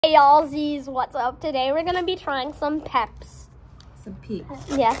Hey y'allsies, what's up? Today we're gonna be trying some peeps. Some peeps.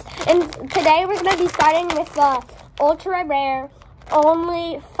 Yes, and today we're gonna be starting with the ultra rare,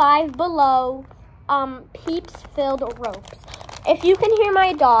 only 5 below, peeps filled ropes. If you can hear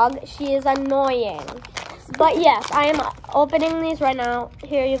my dog, she is annoying. But yes, I am opening these right now.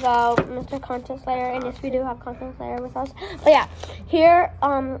 Here you go, Mr. Content Slayer, and yes, we do have Content Slayer with us. But yeah, here,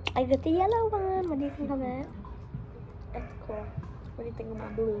 I get the yellow one. What do you think of it? That's cool. What do you think of my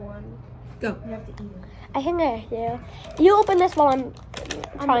blue one? Go. You have to eat it. I think I do. You open this while I'm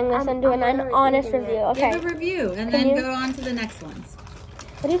trying this and doing an honest review. Okay. Give a review and Can then you? go on to the next ones.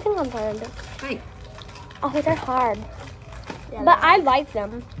 What do you think I'm trying to do? Bite. Oh, they're hard. Yeah, But I like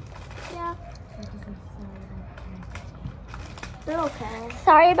them. Yeah. They're okay.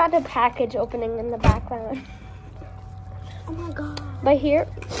 Sorry about the package opening in the background. Oh my god. But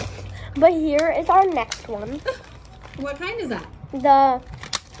here is our next one. What kind is that? The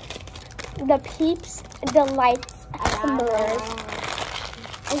Peeps Delights S'mores.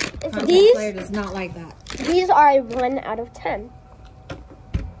 Content Slayer does not like that. These are a 1 out of 10.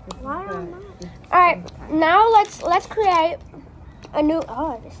 Why am All right, now let's create a new.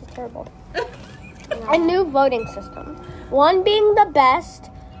 Oh, this is terrible. A new voting system. 1 being the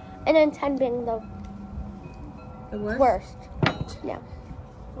best, and then 10 being the worst. Yeah.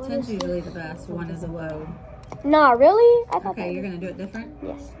 10's usually the best. 1 is a low. Nah, really? I thought Okay, you're gonna do it different?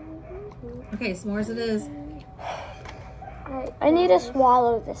 Yes. Okay, s'mores it is. I need to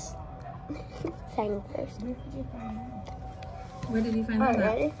swallow this thing first. Where did you find that?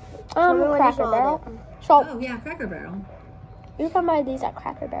 ready? Cracker Barrel. So Oh yeah, Cracker Barrel. you can buy these at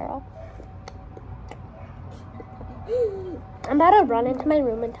Cracker Barrel. I'm about to run into my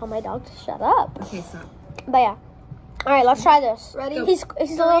room and tell my dog to shut up. Okay, stop. But yeah. All right, let's try this. Ready? Go. He's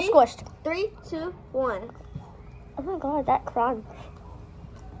a little squished. 3, 2, 1. Oh my god, that crunch.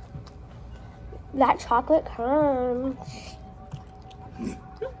 That chocolate crunch.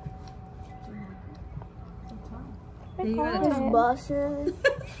 Yeah, you gotta It's tell. Bussin'.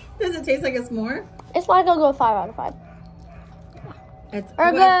 Does it taste like a s'more? It's like I'll go 5 out of 5. It's Or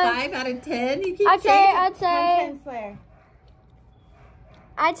what, good. 5 out of 10? You keep I'd saying?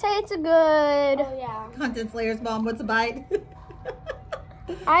 say it's a good. Oh yeah. Content Slayer's mom, what's a bite?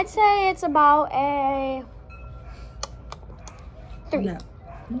 I'd say it's about a 3. No.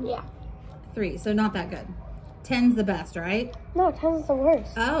 Yeah. 3, so not that good. 10's the best, right? No, 10 is the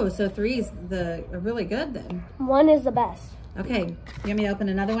worst. Oh, so 3's really good then. 1 is the best. Okay, you want me to open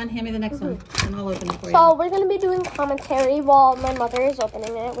another one? Hand me the next one, and I'll open it for you. So we're gonna be doing commentary while my mother is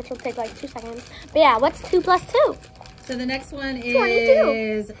opening it, which will take like 2 seconds. But yeah, what's 2 plus 2? So the next one 22.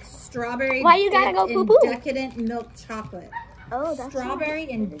 is strawberry. Why you gotta go in poo-poo? decadent milk chocolate. Oh, that's Strawberry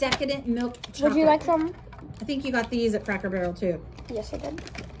and decadent milk chocolate. Would you like some? I think you got these at Cracker Barrel too. Yes, I did.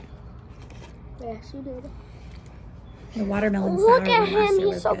 Yes, you did. The watermelon sour Look at one last him, year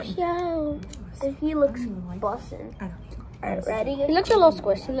he's was so good. cute. And he looks bussin'. I don't know. Alright, ready? He looks a little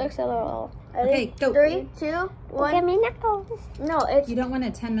squished. He looks a little. Okay, go. 3, 2, Look 1. at me now. No, it's. You don't want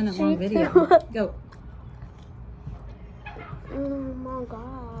a 10-minute long 3, video. 2. Go. Oh my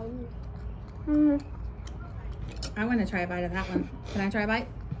god. Mm. I want to try a bite of that one. Can I try a bite?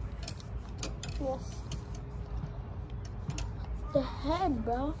 Yes. The head,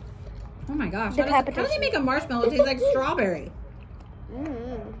 bro. Oh my gosh. The How do they make a marshmallow taste like strawberry?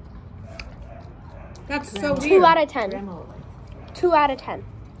 Mm. That's so 2 weird. out of 10. 2 out of 10.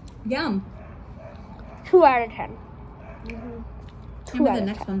 Yum. 2 out of 10. Give me the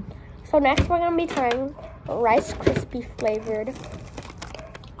next one. So next we're gonna be trying Rice Krispie flavored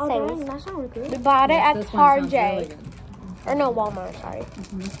Oh, things. that sounds good. We bought it at This one sounds Target. really good. Or no, Walmart, sorry.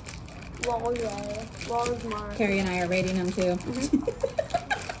 Walmart. Carrie and I are rating them too.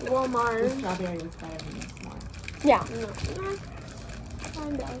 Walmart. Strawberry was better than the s'more. Yeah.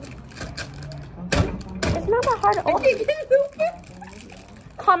 It's not that hard to open.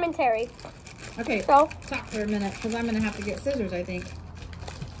 Commentary. Okay, So, stop for a minute because I'm going to have to get scissors, I think.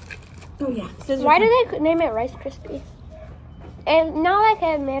 Oh yeah, scissors. why do they name it Rice Krispie? And not like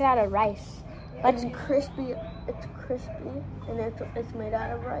it's made out of rice. But It's crispy. It's crispy, and it's made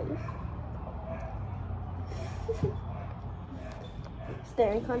out of rice.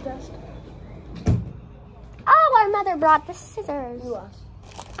 Staring contest. oh, our mother brought the scissors. You lost.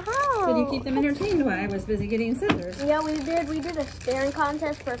 Oh. Did you keep them entertained while I was busy getting scissors? Yeah, we did. We did a staring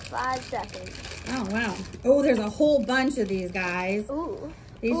contest for 5 seconds. Oh wow. Oh, there's a whole bunch of these guys. Ooh.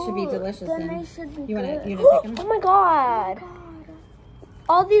 These should be Ooh, delicious. Then Then they should be you want good. to take them? Oh my god.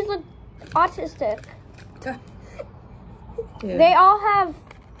 All these look autistic. Dude. They all have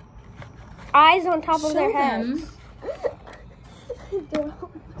eyes on top of their Show them. heads.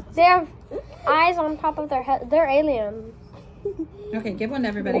 They have eyes on top of their head. They're aliens. Okay, give one to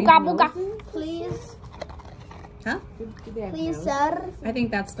everybody. Booga booga. Please. Huh? Do they have Please, noses? sir. I think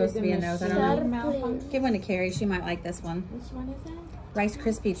that's supposed to be a nose. I don't know. Sir, Malfunction. please. Give one to Carrie. She might like this one. Which one is that? Rice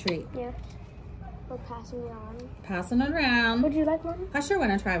Krispie treat. Yeah. We're passing it on. Passing it around. Would you like one? I sure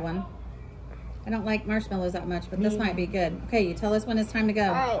want to try one. I don't like marshmallows that much, but this might be good. Okay, you tell us when it's time to go.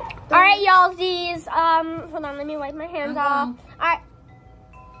 All right. All right, y'allsies. Hold on. Let me wipe my hands Okay. off. All right.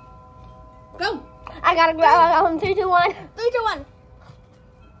 Go. I gotta go. 3, 2, 1. 3, 2, 1.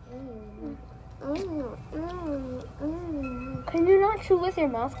 Can you not chew with your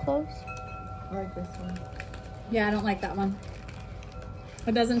mouth closed? I like this one. Yeah, I don't like that one.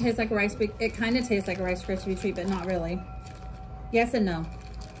 It doesn't taste like a rice. It kind of tastes like a Rice Krispie treat, but not really. Yes and no.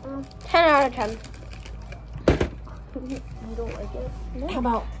 10 out of 10. You don't like it? How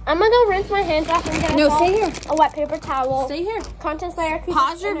about? I'm gonna go rinse my hands off and get No, us stay all here. a wet paper towel. Stay here. Content Slayer. keep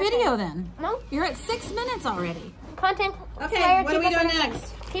Pause us your entertained. video then. No. You're at 6 minutes already. Content Okay, Slayer. what are keep we us doing entertained.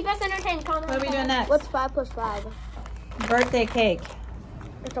 next? Keep us entertained. Content What are we Slayer. doing next? What's 5 plus 5? Birthday cake.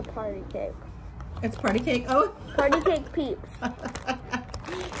 It's a party cake. It's party cake. Oh. Party cake peeps.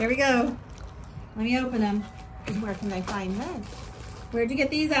 Here we go. Let me open them. Where can I find this? Where'd you get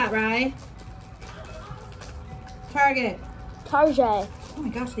these at, Rye? Target. Target. Oh my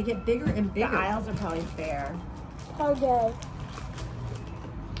gosh, they get bigger and The bigger. aisles are probably fair. Target.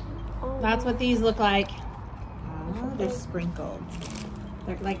 That's what these look like. Oh, they're sprinkled.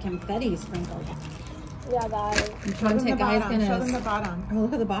 They're like confetti sprinkled. Yeah, guys. And Show them the Content Guy's bottom. Show them the gonna. bottom. Oh,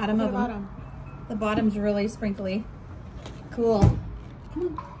 look at the bottom Look of at the them. bottom. The bottom's really sprinkly. Cool.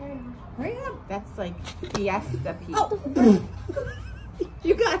 Come on. Hurry up. That's like Fiesta peach. Oh.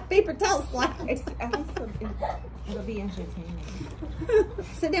 You got paper towel slack. It's at least it'll be entertaining.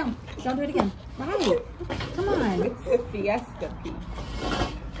 Sit down. Don't do it again. Right. Come on. It's the Fiesta peach.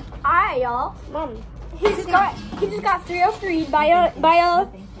 Alright, y'all. Mom. He just got 303 by a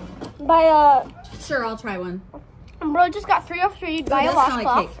Sure, I'll try one. bro just got 303 by a does smell like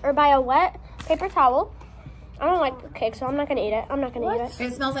washcloth cake. or by a wet paper towel. I don't like cake, so I'm not gonna eat it. I'm not gonna eat it.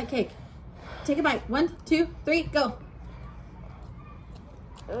 It smells like cake. Take a bite. 1, 2, 3, go.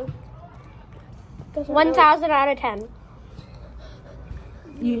 1,000 out of 10.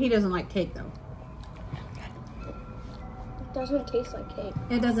 He doesn't like cake though. It doesn't taste like cake.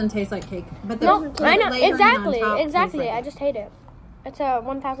 It doesn't taste like cake. But the, No, the I know layering exactly, on top tastes exactly. like I it. just hate it. It's a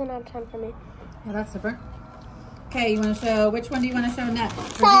 1,000 out of 10 for me. Yeah, that's different. Okay, you want to show, which one do you want to show next?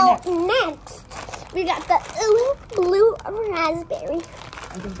 So next, we got the blue raspberry.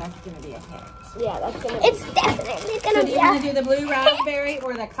 I think that's gonna be a hit. Yeah, that's gonna. It's definitely So gonna do be you want to do the blue raspberry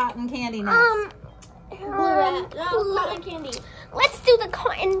or the cotton candy next? cotton candy. Let's do the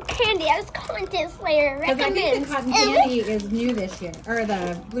cotton candy as Content Slayer Because I think recommends. the cotton candy is new this year. Or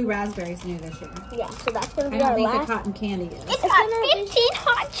the blue raspberry is new this year. Yeah, so that's gonna I be don't our think the last. cotton candy is. It's got 15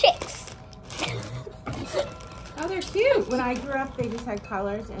 hot chicks. Oh, they're cute. When I grew up, they just had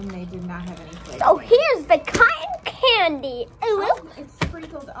colors and they did not have any flavor. So here's the cotton candy. Oh, it's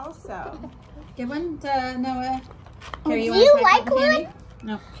sprinkled also. Give one to Noah. Do Carrie, you wanna try like cotton candy? one?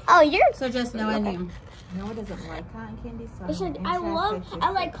 No. Oh, you're So just Noah and you. Noah doesn't like cotton candy, so Listen, I'm I interested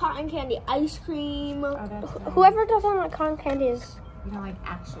to like see. cotton candy, ice cream. Oh, that's nice. whoever doesn't like cotton candy is. You don't like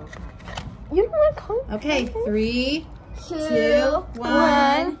actual cotton. You don't like cotton. Okay, 3, 2,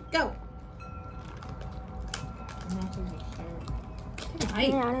 1, go. Matches your shirt. Bite.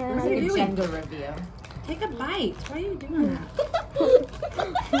 Yeah, What are Like you a doing? gender reveal. Take a bite. Why are you doing that?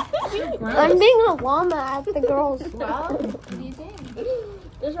 I'm being a llama at the girls. Well, what do you think?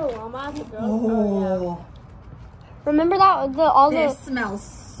 There's a llama at the girls. Oh, Remember that all this the smells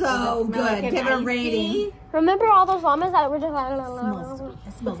so Does it smell good. like an Give it a icy? rating. remember all those llamas that were just like.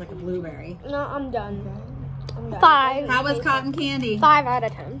 It smells like a blueberry. No, I'm done. 5. How was cotton candy? 5 out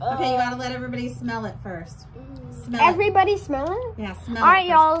of 10. Okay, you gotta let everybody smell it first. Smell Everybody smell it? it. Yeah, smell All right, it.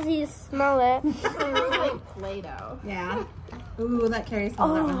 y'all, you smell it. It smells like Play-Doh. Yeah. Ooh, let Carrie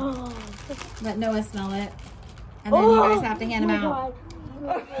smell that one. Oh, Let Noah smell it. And then you guys have to hand them out.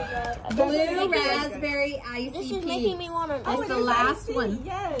 God. Blue raspberry icy This is peach. making me want an That's icy. the last one.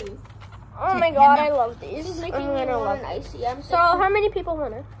 Yes. oh my hand god, up. I love these. This is I'm making me gonna want love an icy. I'm So, how many people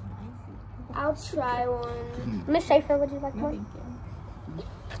want it? I'll try one. Miss Schaefer, would you like No, one? thank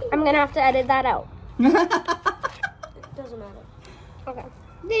you. I'm gonna have to edit that out. It doesn't matter. Okay.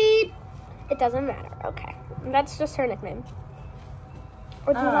 Beep. It doesn't matter. Okay. That's just her nickname.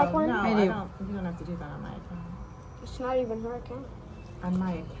 Would you like one? No, I I do. don't. You don't have to do that on my account. It's not even her account. On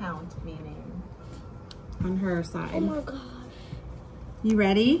my account, meaning. On her Oh side. my gosh. You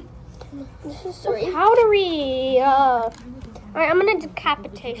ready? This is so powdery. right, I'm gonna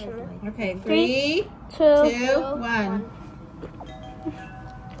decapitation. Okay, 3, 2, 2, 1.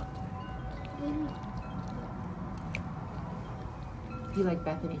 You like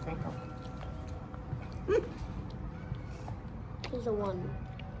Bethany Frankel? There's a 1.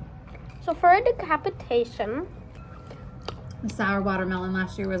 So for a decapitation, The sour watermelon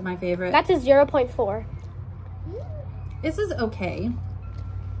last year was my favorite. that's a 0.4. This is okay.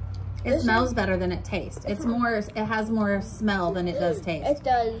 It smells better than it tastes. It's more, it has more smell than it does taste. It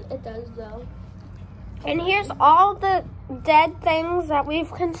does though. And here's all the dead things that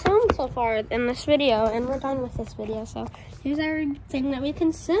we've consumed so far in this video. And we're done with this video. So here's everything that we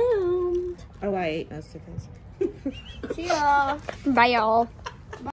consumed. Oh, I ate most of his. See ya. Bye, y'all.